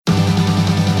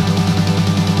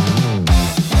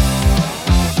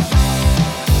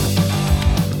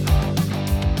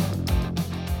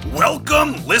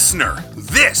listener,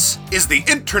 this is The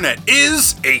Internet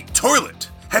is a Toilet.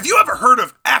 Have you ever heard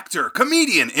of actor,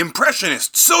 comedian,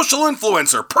 impressionist, social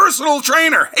influencer, personal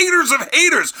trainer, haters of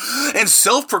haters, and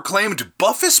self-proclaimed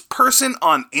buffest person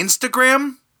on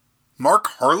Instagram? Mark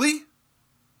Harley?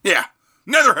 Yeah,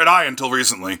 neither had I until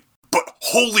recently. But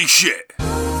holy shit!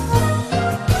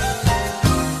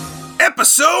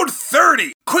 Episode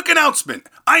 30! Quick announcement.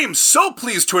 I am so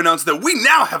pleased to announce that we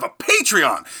now have a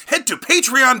Patreon. Head to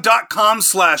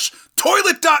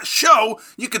patreon.com/toilet.show.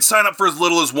 You can sign up for as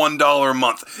little as $1 a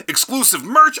month. Exclusive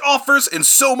merch offers and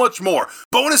so much more.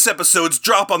 Bonus episodes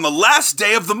drop on the last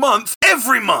day of the month,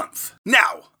 every month.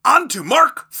 Now, on to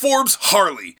Mark Forbes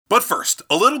Harley. But first,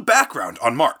 a little background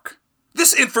on Mark.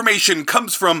 This information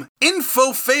comes from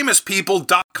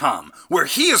InfoFamousPeople.com, where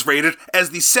he is rated as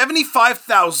the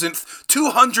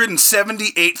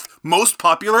 75,278th most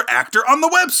popular actor on the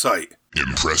website.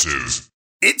 Impressive.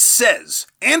 It says,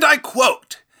 and I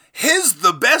quote, "His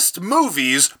the best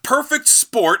movies, Perfect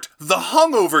Sport, The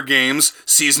Hungover Games,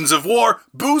 Seasons of War,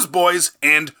 Booze Boys,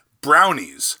 and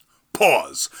Brownies."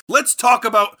 Pause. Let's talk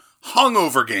about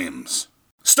Hungover Games.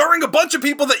 Starring a bunch of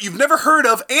people that you've never heard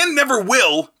of and never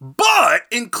will, but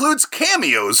includes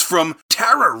cameos from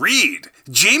Tara Reid,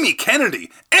 Jamie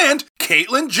Kennedy, and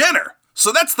Caitlyn Jenner.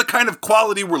 So that's the kind of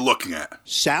quality we're looking at.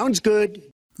 Sounds good.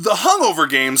 The Hungover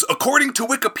Games, according to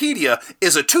Wikipedia,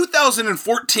 is a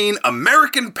 2014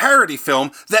 American parody film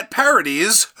that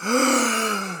parodies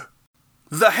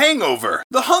The Hangover,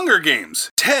 The Hunger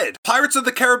Games, Ted, Pirates of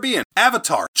the Caribbean,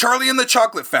 Avatar, Charlie and the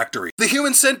Chocolate Factory, The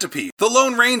Human Centipede, The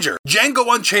Lone Ranger,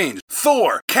 Django Unchained,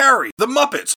 Thor, Carrie, The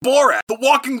Muppets, Borat, The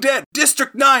Walking Dead,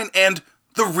 District 9, and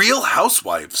The Real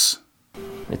Housewives.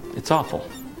 It's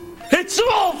awful. It's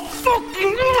all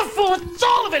fucking awful! It's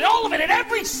all of it, and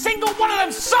every single one of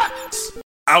them sucks!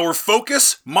 Our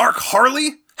focus, Mark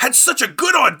Harley, had such a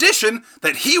good audition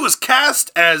that he was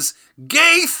cast as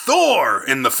Gay Thor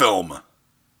in the film.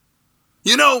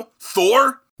 You know,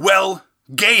 Thor? Well,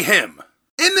 gay him.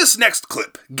 In this next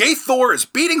clip, Gay Thor is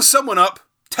beating someone up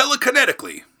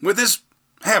telekinetically with his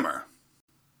hammer.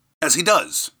 As he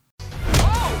does.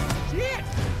 Oh, shit!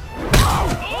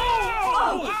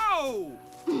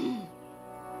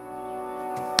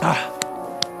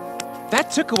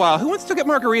 That took a while. Who wants to get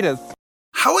margaritas?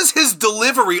 How is his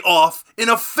delivery off in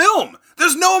a film?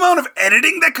 There's no amount of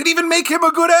editing that could even make him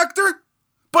a good actor.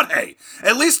 But hey,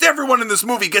 at least everyone in this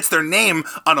movie gets their name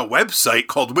on a website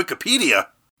called Wikipedia.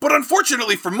 But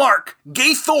unfortunately for Mark,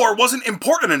 Gay Thor wasn't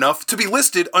important enough to be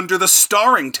listed under the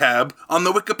starring tab on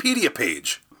the Wikipedia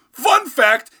page. Fun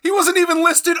fact, he wasn't even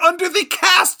listed under the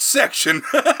cast section.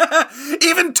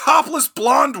 Even Topless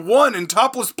Blonde 1 and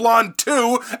Topless Blonde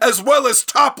 2, as well as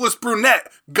Topless Brunette,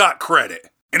 got credit.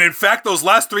 And in fact, those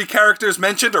last three characters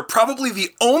mentioned are probably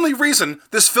the only reason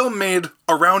this film made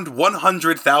around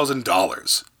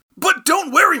 $100,000. But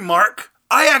don't worry, Mark.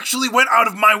 I actually went out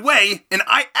of my way and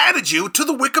I added you to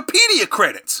the Wikipedia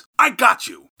credits. I got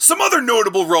you. Some other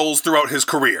notable roles throughout his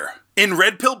career. In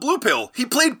Red Pill, Blue Pill, he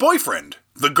played Boyfriend.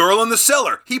 The Girl in the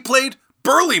Cellar, he played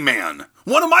Burly Man.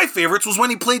 One of my favorites was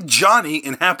when he played Johnny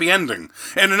in Happy Ending.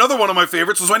 And another one of my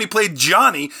favorites was when he played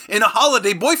Johnny in A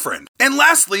Holiday Boyfriend. And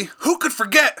lastly, who could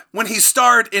forget when he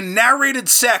starred in narrated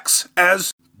sex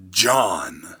as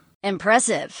John?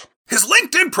 Impressive. His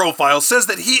LinkedIn profile says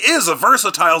that he is a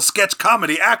versatile sketch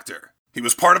comedy actor. He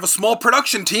was part of a small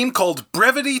production team called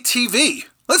Brevity TV.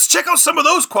 Let's check out some of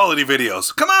those quality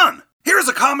videos. Come on. Here's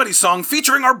a comedy song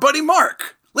featuring our buddy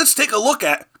Mark. Let's take a look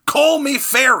at Call Me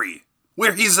Fairy,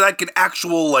 where he's like an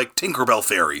actual, Tinkerbell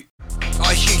fairy.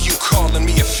 I hear you calling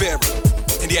me a fairy,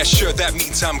 and yeah, sure, that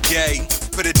means I'm gay,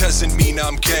 but it doesn't mean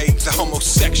I'm gay the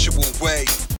homosexual way.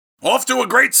 Off to a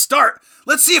great start.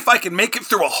 Let's see if I can make it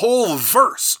through a whole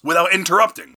verse without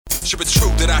interrupting. Sure, it's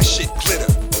true that I shit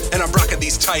glitter, and I'm rocking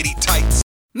these tighty tights.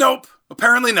 Nope,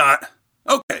 apparently not.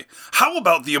 Okay, how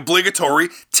about the obligatory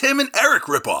Tim and Eric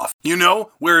ripoff? You know,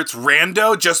 where it's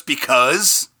rando just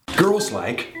because? Girls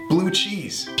like blue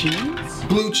cheese. Cheese?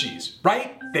 Blue cheese,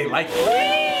 right? They like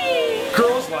it.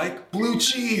 Girls like blue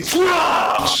cheese.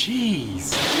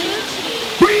 Cheese.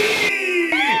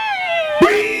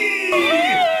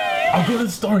 I'll go to the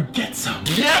store and get some.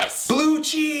 Yes! Blue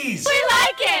cheese. We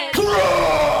like it!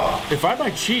 If I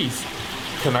buy cheese,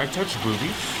 can I touch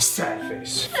boobies? Sad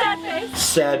face. Sad face.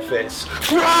 Sad face.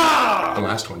 The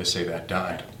last one to say that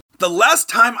died. The last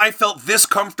time I felt this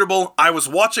comfortable, I was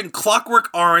watching Clockwork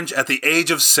Orange at the age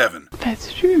of 7.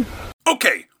 That's true.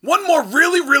 Okay, one more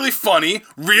really funny,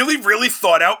 really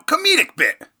thought out comedic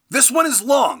bit. This one is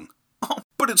long,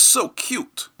 but it's so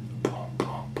cute.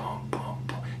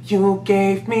 You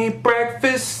gave me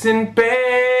breakfast in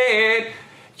bed.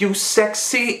 You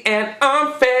sexy and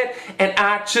unfed, and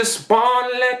I just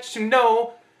wanna let you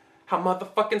know how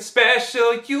motherfucking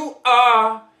special you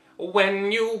are.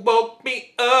 When you woke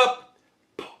me up,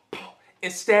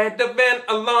 instead of an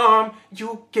alarm,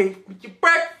 you gave me your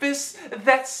breakfast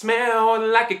that smelled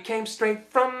like it came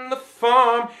straight from the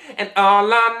farm. And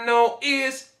all I know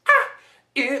is,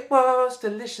 it was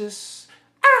delicious.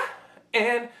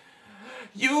 And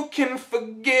you can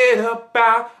forget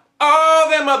about all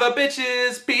them other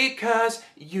bitches because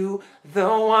you the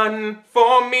one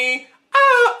for me.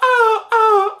 Oh, oh,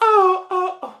 oh, oh,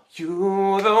 oh, oh.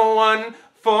 You the one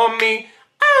for me.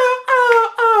 Oh,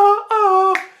 oh, oh,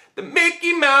 oh. The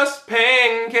Mickey Mouse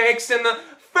pancakes and the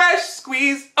fresh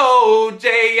squeezed OJ.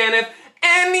 And if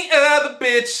any other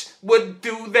bitch would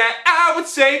do that, I would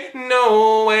say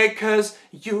no way, 'cause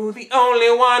you the only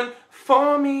one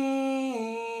for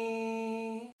me.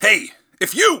 Hey,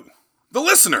 if you, the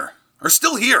listener, are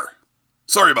still here,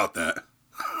 sorry about that.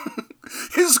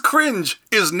 His cringe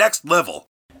is next level.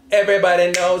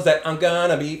 Everybody knows that I'm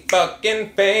gonna be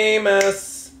fucking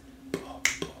famous.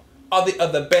 All the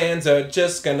other bands are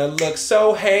just gonna look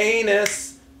so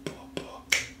heinous.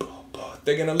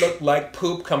 They're gonna look like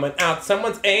poop coming out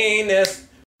someone's anus.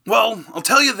 Well, I'll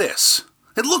tell you this.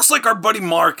 It looks like our buddy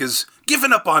Mark has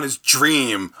given up on his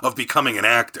dream of becoming an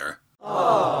actor.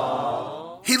 Aww.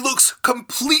 He looks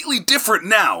completely different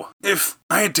now. If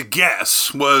I had to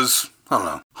guess, was, I don't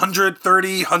know,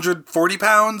 130, 140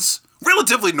 pounds?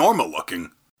 Relatively normal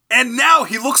looking. And now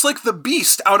he looks like the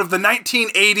Beast out of the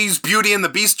 1980s Beauty and the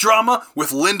Beast drama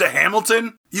with Linda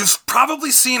Hamilton. You've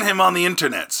probably seen him on the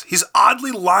internets. He's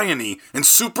oddly liony and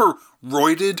super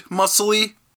roided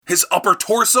muscly. His upper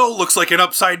torso looks like an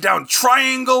upside-down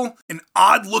triangle, an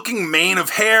odd-looking mane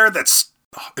of hair that's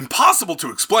impossible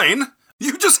to explain.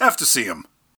 You just have to see him.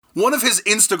 One of his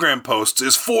Instagram posts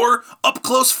is 4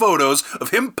 up-close photos of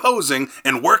him posing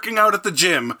and working out at the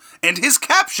gym, and his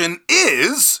caption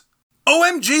is,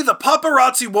 OMG, the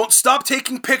paparazzi won't stop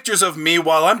taking pictures of me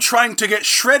while I'm trying to get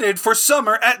shredded for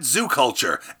summer at Zoo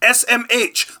Culture.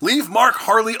 SMH, leave Mark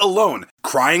Harley alone.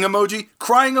 Crying emoji,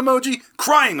 crying emoji,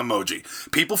 crying emoji.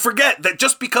 People forget that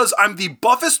just because I'm the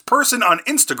buffest person on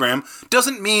Instagram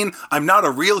doesn't mean I'm not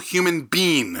a real human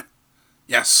being.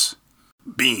 Yes,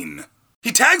 bean.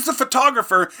 He tags the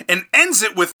photographer and ends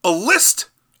it with a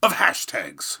list of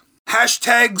hashtags.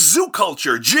 Hashtag Zoo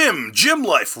Culture, Gym, Gym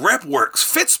Life, Repworks,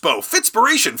 Fitspo,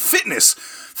 Fitspiration, Fitness,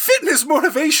 Fitness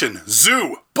Motivation,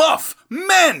 Zoo, Buff,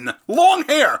 Men, Long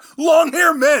Hair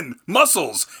Men,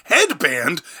 Muscles,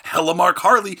 Headband, Hella Mark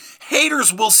Harley,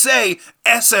 Haters will say,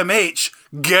 SMH,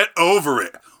 get over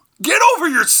it. Get over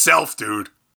yourself, dude.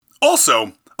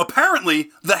 Also, apparently,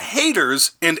 the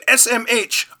Haters and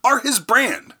SMH are his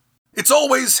brand. It's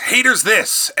always Haters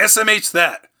this, SMH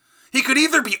that. He could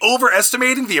either be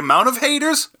overestimating the amount of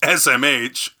haters,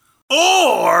 SMH,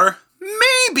 or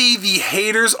maybe the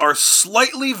haters are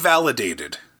slightly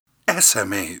validated,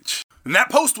 SMH. And that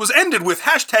post was ended with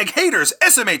hashtag haters,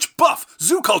 SMH, buff,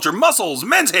 zoo culture, muscles,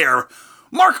 men's hair,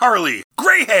 Mark Harley,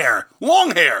 gray hair,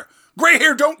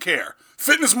 don't care,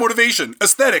 fitness motivation,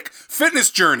 aesthetic, fitness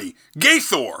journey, gay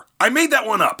Thor, I made that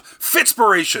one up,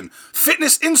 fitspiration,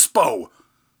 fitness inspo,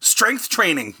 strength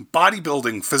training,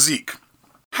 bodybuilding, physique.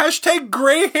 Hashtag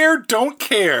gray hair don't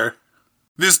care.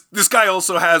 This guy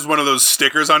also has one of those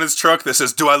stickers on his truck that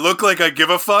says, do I look like I give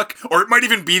a fuck? Or it might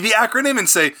even be the acronym and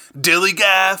say,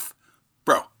 Dillygath.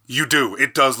 Bro, you do.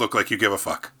 It does look like you give a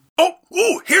fuck.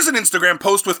 Oh, here's an Instagram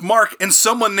post with Mark and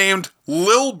someone named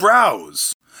Lil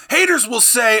Brows. Haters will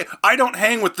say, I don't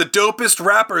hang with the dopest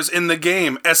rappers in the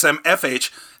game,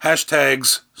 SMFH.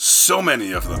 Hashtags, so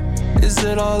many of them. Is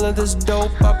it all of this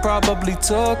dope I probably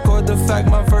took, or the fact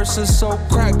my verse is so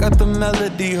crack, got the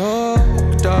melody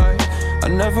hooked? I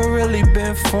never really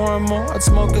been formal. I'd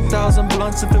smoke 1,000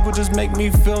 blunts if it would just make me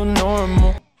feel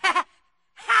normal.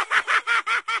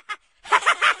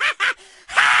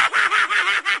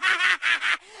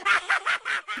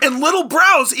 And Little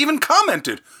Brows even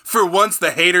commented, for once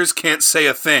the haters can't say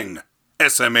a thing,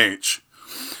 SMH.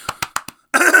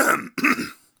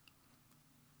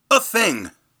 A thing.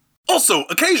 Also,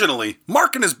 occasionally,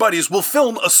 Mark and his buddies will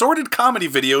film assorted comedy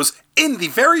videos in the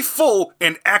very full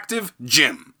and active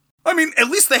gym. I mean, at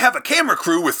least they have a camera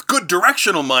crew with good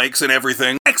directional mics and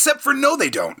everything, except for no they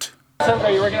don't. So,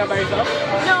 are you working out by yourself?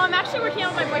 No, I'm actually working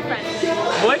out with my boyfriend.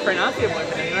 Boyfriend? I don't see a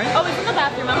boyfriend, right? Oh, he's in the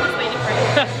bathroom. I'm just waiting for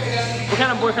him. What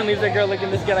kind of boyfriend leaves that girl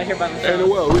looking this good out here by themselves? Hey,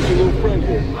 Noel, who's your little friend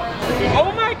here?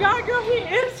 Oh my god, girl, he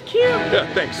is cute!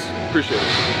 Yeah, thanks. Appreciate it.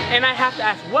 And I have to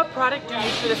ask, what product do you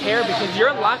use for this hair? Because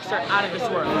your locks are out of this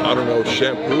world. I don't know,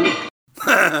 shampoo?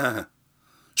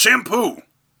 Shampoo.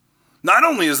 Not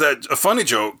only is that a funny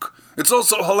joke, it's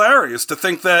also hilarious to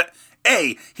think that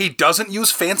A, he doesn't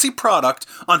use fancy product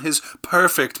on his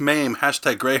perfect meme,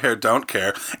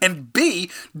 #GrayHairDon'tCare, and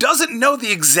B, doesn't know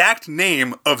the exact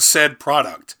name of said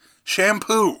product.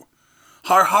 Shampoo.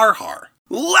 Har har har.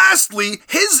 Lastly,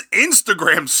 his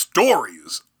Instagram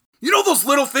stories. You know those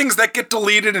little things that get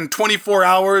deleted in 24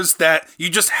 hours that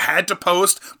you just had to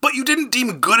post, but you didn't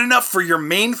deem good enough for your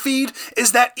main feed?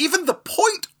 Is that even the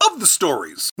point of the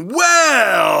stories?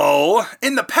 Well,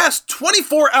 in the past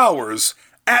 24 hours,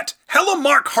 at Hello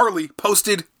Mark Harley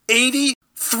posted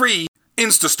 83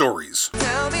 Insta stories.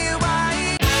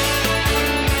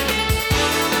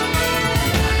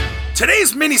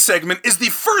 Today's mini segment is the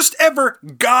first ever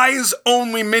guys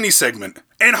only mini segment.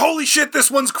 And holy shit, this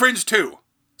one's cringe too.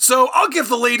 So I'll give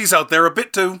the ladies out there a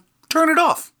bit to turn it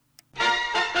off.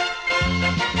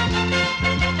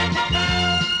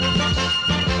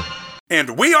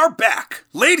 And we are back,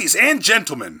 ladies and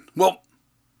gentlemen. Well,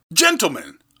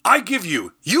 gentlemen, I give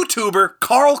you YouTuber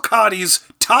Carl Cotty's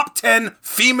top 10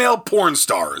 female porn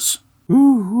stars.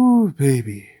 Ooh,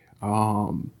 baby.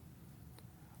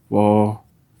 Well,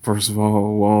 first of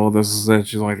all, this is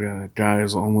actually like a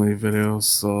guys only video,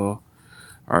 so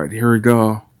alright, here we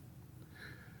go.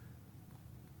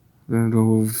 Then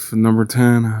go for number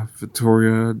 10,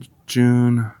 Victoria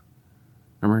June.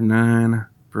 Number 9,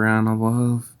 Brianna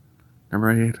Love. Number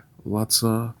 8,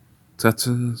 Lutza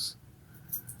Texas.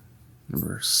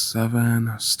 Number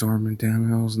 7, Stormy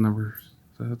Daniels. Number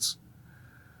 6,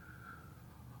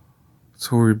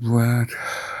 Tori Black.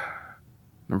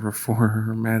 Number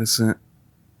 4, Madison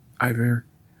Iver.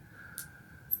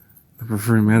 Number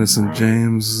 3, Madison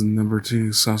James. Number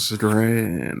 2, Sasha Grey.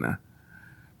 And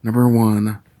number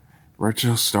 1,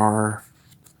 Rachel Starr.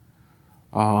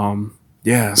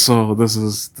 Yeah, so this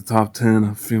is the top 10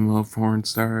 of female porn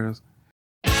stars.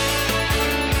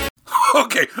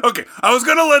 Okay, I was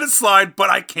gonna let it slide, but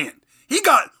I can't. He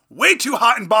got way too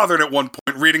hot and bothered at one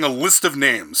point reading a list of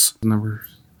names. Number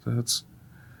 6,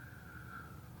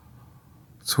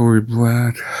 Tori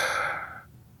Black.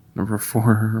 Number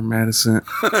 4, Madison.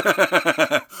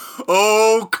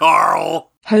 Oh,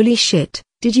 Carl. Holy shit,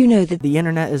 did you know that the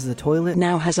internet is the toilet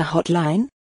now has a hotline?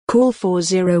 Call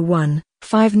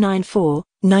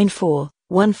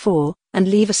 401-594-9414 and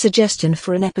leave a suggestion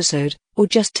for an episode, or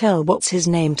just tell what's his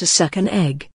name to suck an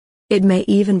egg. It may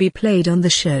even be played on the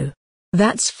show.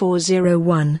 That's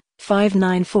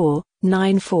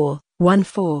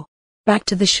 401-594-9414. Back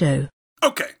to the show.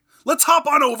 Okay, let's hop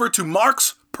on over to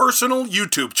Mark's personal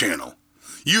YouTube channel.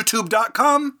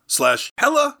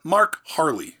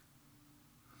 youtube.com/HellaMarkHarley.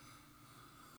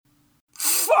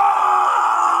 Fuck!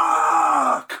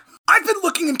 I've been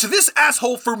looking into this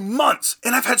asshole for months,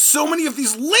 and I've had so many of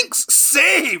these links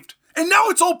saved, and now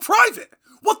it's all private.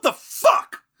 What the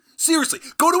fuck? Seriously,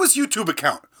 go to his YouTube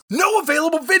account. No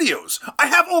available videos. I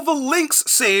have all the links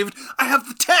saved. I have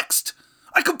the text.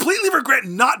 I completely regret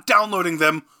not downloading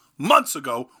them months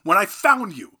ago when I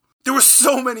found you. There were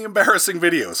so many embarrassing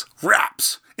videos,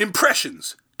 raps,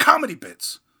 impressions, comedy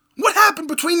bits. What happened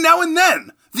between now and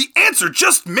then? The answer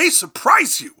just may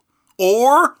surprise you.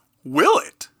 Or will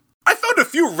it? I found a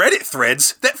few Reddit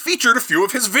threads that featured a few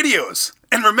of his videos.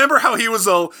 And remember how he was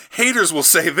all, haters will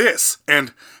say this,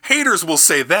 and haters will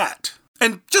say that.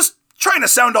 And just trying to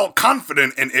sound all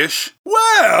confident and ish.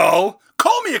 Well,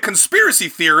 call me a conspiracy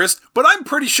theorist, but I'm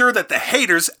pretty sure that the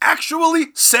haters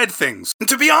actually said things. And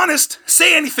to be honest,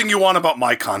 say anything you want about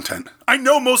my content. I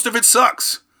know most of it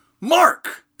sucks.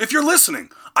 Mark, if you're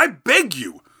listening, I beg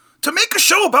you to make a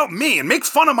show about me and make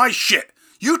fun of my shit.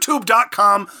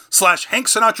 YouTube.com/Hank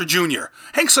Sinatra Jr.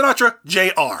 Hank Sinatra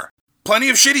Jr. Plenty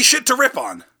of shitty shit to rip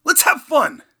on. Let's have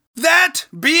fun. That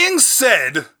being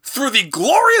said, through the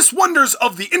glorious wonders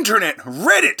of the internet,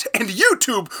 Reddit, and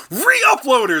YouTube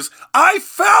re-uploaders, I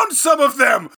found some of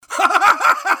them!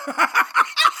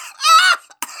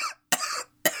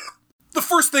 The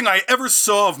first thing I ever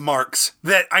saw of Mark's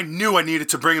that I knew I needed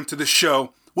to bring him to this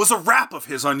show was a rap of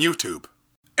his on YouTube.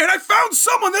 And I found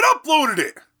someone that uploaded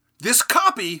it! This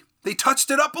copy, they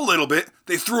touched it up a little bit,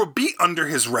 they threw a beat under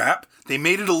his rap, they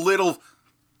made it a little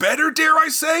better, dare I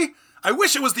say? I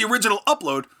wish it was the original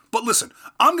upload, but listen,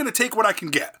 I'm gonna take what I can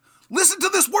get. Listen to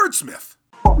this wordsmith.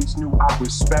 Always knew I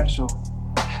was special,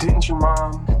 didn't you,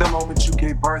 Mom? The moment you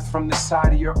gave birth from the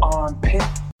side of your armpit.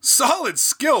 Solid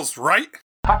skills, right?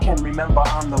 I can remember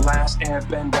I'm the last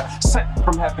airbender, sent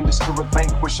from heaven just to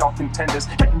relinquish all contenders,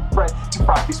 getting bread to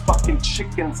fry these fucking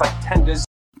chickens like tenders.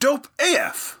 Dope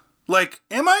AF. Like,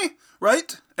 am I?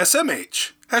 Right?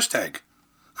 SMH. Hashtag.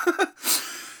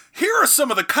 Here are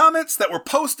some of the comments that were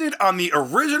posted on the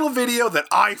original video that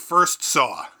I first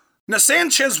saw.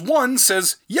 Nasanchez1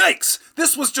 says, yikes,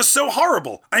 this was just so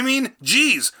horrible. I mean,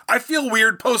 geez, I feel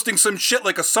weird posting some shit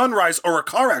like a sunrise or a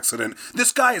car accident.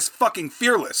 This guy is fucking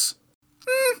fearless.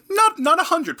 Not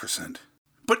 100%.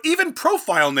 But even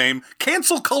profile name,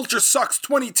 Cancel Culture Sucks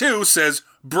 22 says,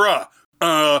 bruh,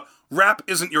 rap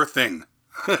isn't your thing.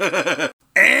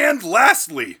 And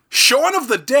lastly, Shaun of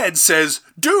the Dead says,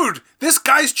 dude, this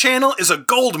guy's channel is a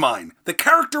goldmine. The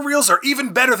character reels are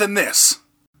even better than this.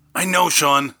 I know,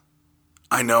 Sean.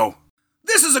 I know.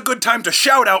 This is a good time to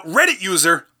shout out Reddit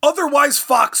user Otherwise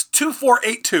Fox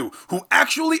 2482, who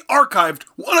actually archived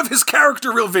one of his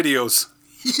character reel videos.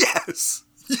 Yes.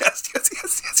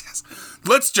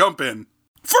 Let's jump in.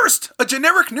 First, a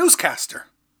generic newscaster.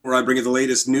 Where I bring you the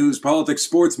latest news, politics,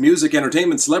 sports, music,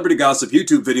 entertainment, celebrity gossip,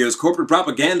 YouTube videos, corporate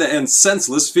propaganda, and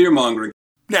senseless fear-mongering.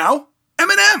 Now,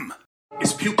 Eminem.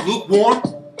 Is puke lukewarm?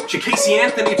 Should Casey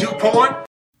Anthony do porn?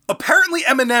 Apparently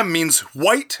Eminem means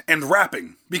white and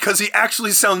rapping, because he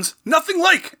actually sounds nothing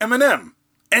like Eminem.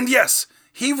 And yes,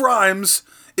 he rhymes,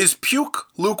 is puke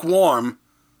lukewarm,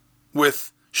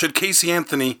 with should Casey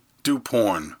Anthony do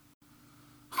porn.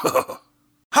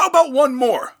 How about one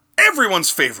more?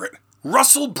 Everyone's favorite,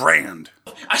 Russell Brand.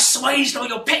 Assuaged all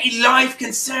your petty life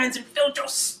concerns and filled your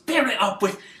spirit up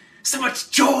with so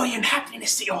much joy and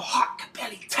happiness that your heart could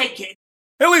barely take it.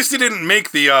 At least he didn't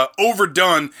make the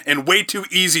overdone and way too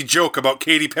easy joke about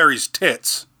Katy Perry's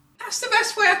tits. That's the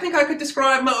best way I think I could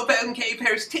describe Motor better than Katy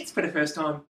Perry's tits for the first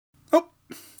time. Oh,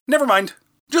 never mind.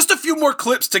 Just a few more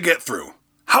clips to get through.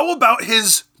 How about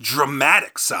his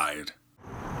dramatic side?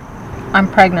 I'm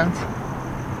pregnant.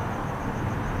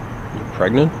 You're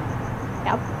pregnant?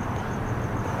 Yep.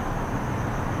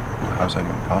 How's that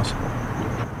even possible?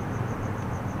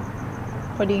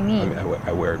 What do you mean?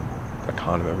 I wear a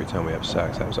condom every time we have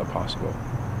sex. How is that possible?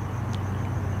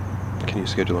 Can you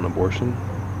schedule an abortion?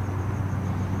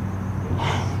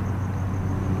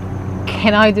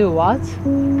 Can I do what?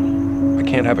 I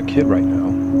can't have a kid right now.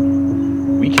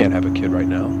 We can't have a kid right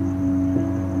now.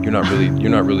 You're not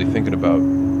really thinking about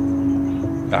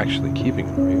actually keeping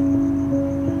him, are you?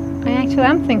 I actually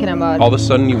am thinking about it. All of a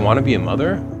sudden you want to be a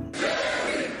mother?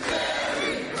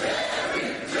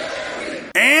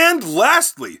 And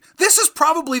lastly, this is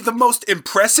probably the most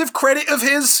impressive credit of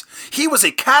his. He was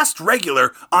a cast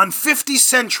regular on 50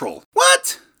 Central.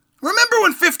 What? Remember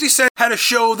when 50 Cent had a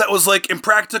show that was like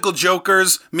Impractical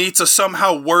Jokers meets a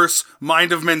somehow worse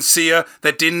Mind of Mencia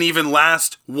that didn't even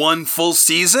last one full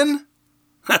season?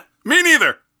 Me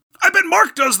neither. I bet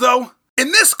Mark does though.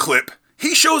 In this clip,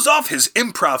 he shows off his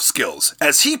improv skills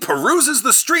as he peruses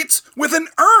the streets with an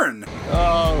urn.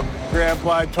 Oh,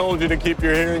 Grandpa, I told you to keep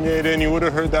your hearing aid in. You would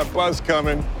have heard that bus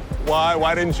coming. Why?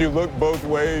 Why didn't you look both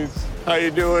ways? How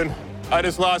you doing? I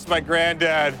just lost my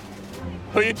granddad.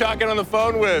 Who are you talking on the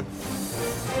phone with?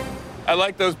 I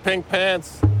like those pink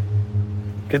pants.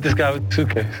 Get this guy with the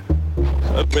suitcase.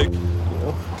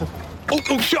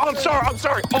 I'm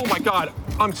sorry. Oh my God,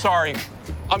 I'm sorry.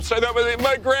 That was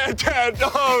my granddad.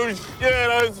 Oh shit,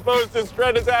 I was supposed to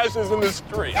shred his ashes in the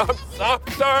street. I'm so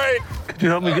sorry. Could you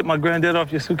help me get my granddad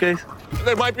off your suitcase?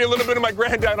 There might be a little bit of my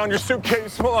granddad on your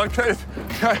suitcase. Hold on, it's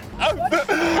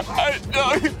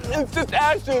just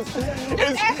ashes.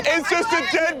 It's just a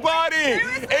dead body.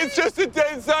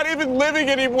 It's not even living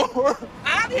anymore.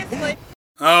 Obviously.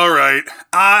 All right,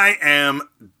 I am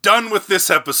done with this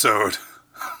episode.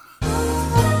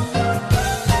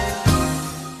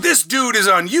 This dude is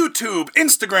on YouTube,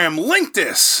 Instagram,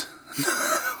 LinkedIn.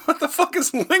 What the fuck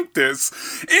is LinkedIn?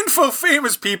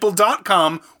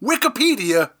 InfoFamousPeople.com,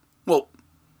 Wikipedia. Well,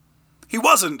 he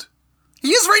wasn't. He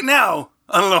is right now.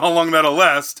 I don't know how long that'll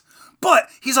last. But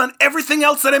he's on everything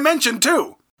else that I mentioned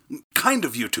too. Kind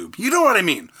of YouTube. You know what I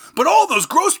mean. But all those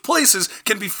gross places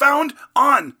can be found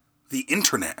on the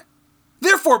internet.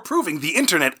 Therefore proving the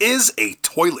internet is a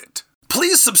toilet.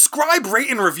 Please subscribe, rate,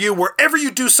 and review wherever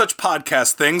you do such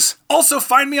podcast things. Also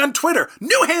find me on Twitter.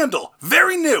 New handle.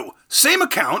 Very new. Same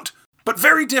account, but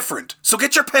very different. So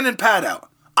get your pen and pad out.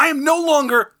 I am no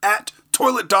longer at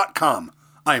toilet.com.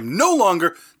 I am no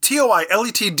longer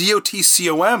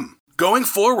TOILETDOTCOM. Going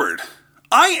forward,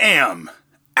 I am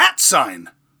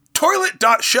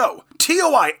 @toilet.show.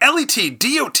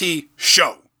 TOILETDOT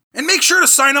show. And make sure to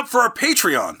sign up for our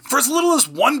Patreon for as little as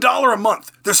 $1 a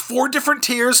month. There's 4 different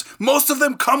tiers. Most of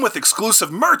them come with exclusive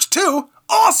merch too.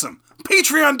 Awesome.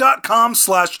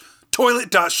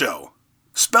 Patreon.com/toilet.show.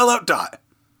 Spell out dot.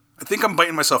 I think I'm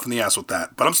biting myself in the ass with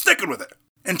that, but I'm sticking with it.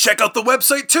 And check out the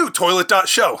website too,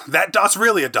 toilet.show. That dot's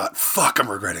really a dot. Fuck,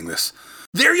 I'm regretting this.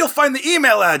 There you'll find the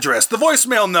email address, the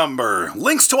voicemail number,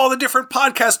 links to all the different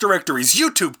podcast directories,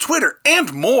 YouTube, Twitter,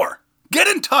 and more. Get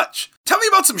in touch. Tell me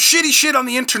about some shitty shit on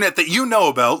the internet that you know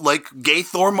about, like gay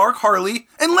Thor Mark Harley,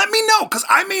 and let me know, because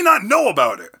I may not know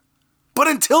about it. But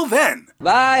until then...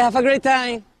 Bye, have a great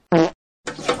time.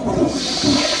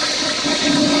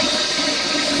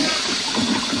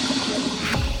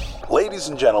 Ladies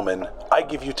and gentlemen, I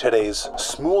give you today's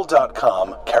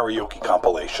Smool.com karaoke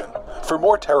compilation. For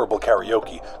more terrible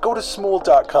karaoke, go to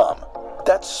Smool.com.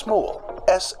 That's Smool,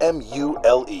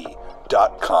 SMULE.com.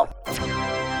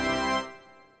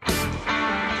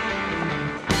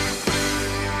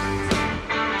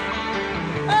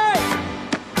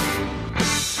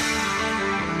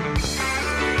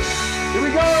 Here we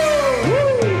go!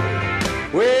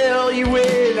 Woo! Well, you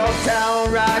went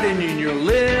uptown riding in your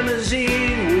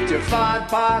limousine with your 5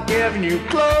 Park Avenue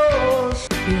clothes.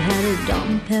 You had a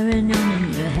dumb paranoid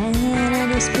in your head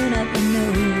and a spin up your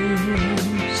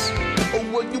nose. Oh,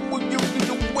 well, you wake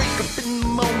up in the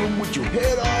morning with your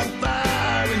head on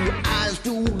fire and your eyes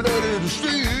too bloody to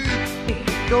see.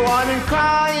 Go on and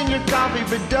cry in your coffee,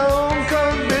 but don't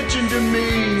come bitching to me.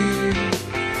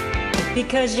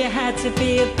 Because you had to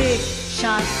be a big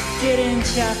shot, didn't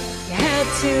you? You had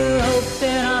to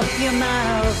open up your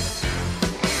mouth.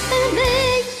 A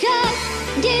big shot,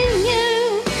 didn't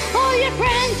you? All your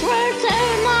friends were so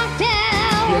knocked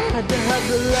out. You had to have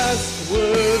the last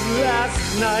word last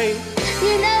night.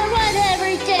 You know what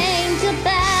everything's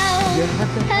about. You had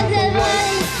to have the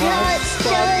white hot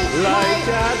spotlight.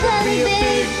 You had to be a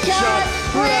big shot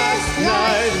last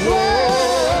night. Whoa.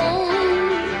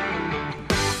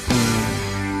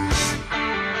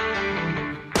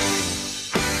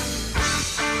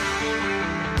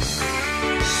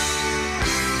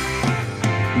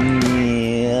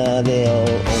 Yeah, they all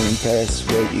own Paris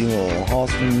what you own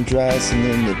horseman dress, and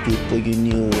then the people you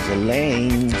knew was the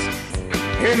lanes.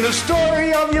 And the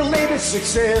story of your latest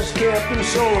success kept you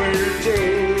so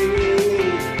entertained.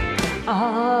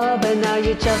 Oh, but now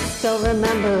you just don't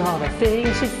remember all the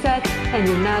things you said, and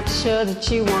you're not sure that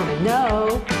you want to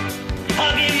know.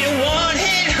 I'll give you one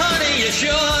hit, honey, you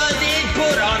sure did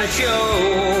put on a show.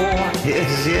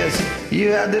 Yes, you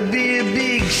had to be a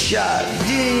big shot,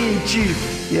 didn't you?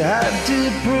 You had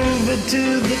to prove it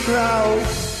to the crowd.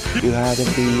 You had to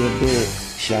be a big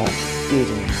shot,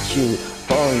 didn't you?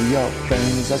 All your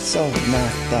friends are so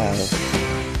knocked out.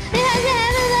 You had to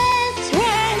have a last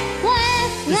word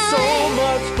last It's so night.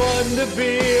 much fun to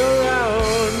be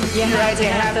around. You had to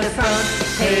have the front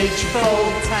page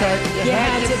full tight. You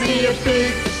had to be a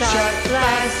big shot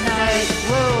last night.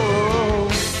 Whoa.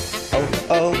 Oh,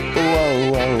 oh,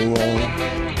 whoa, whoa, whoa.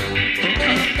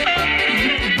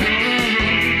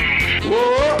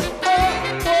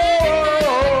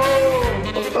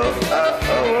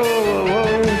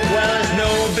 Well, it's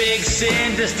no big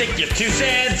sin to stick your 2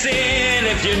 cents in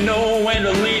if you know when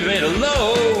to leave it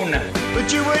alone.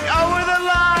 But you went over the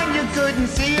line, you couldn't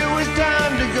see it was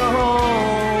time to go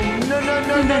home. No,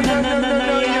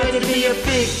 you had to be a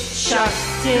big shot,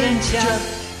 didn't you?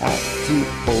 Had to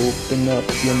open up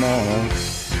your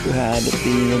mouth. You had to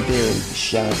be a big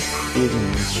shot,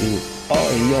 didn't you?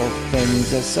 All your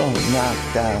friends are so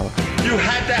knocked out. You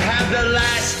had to have the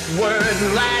last word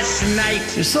last night.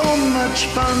 It's so much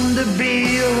fun to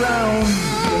be around.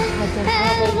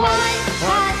 And white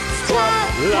hot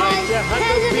spotlight.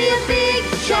 Had to be a big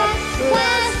shot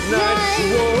last night.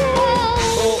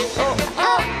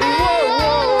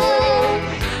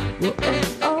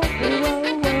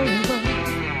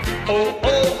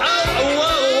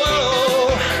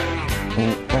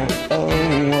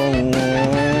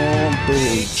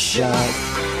 Big shot.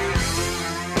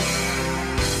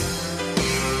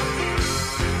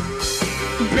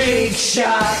 Big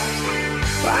shot.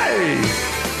 Hey.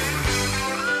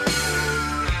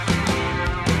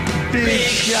 Big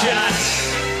shot.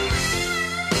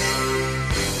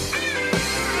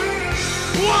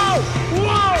 Whoa!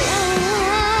 Whoa!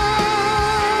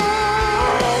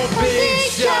 Oh,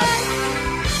 big shot.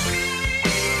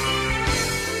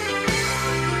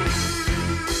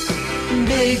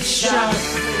 Big shot.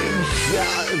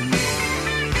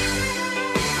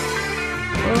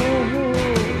 Oh,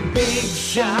 big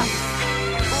shot.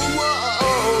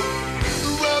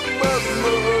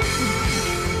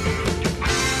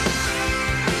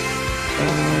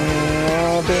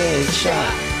 Oh, big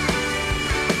shot.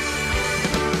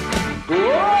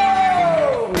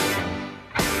 Whoa!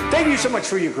 Thank you so much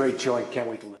for your great joy. Can't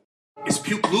wait to live. Is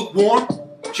puke lukewarm?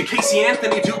 Should Casey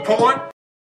Anthony do porn?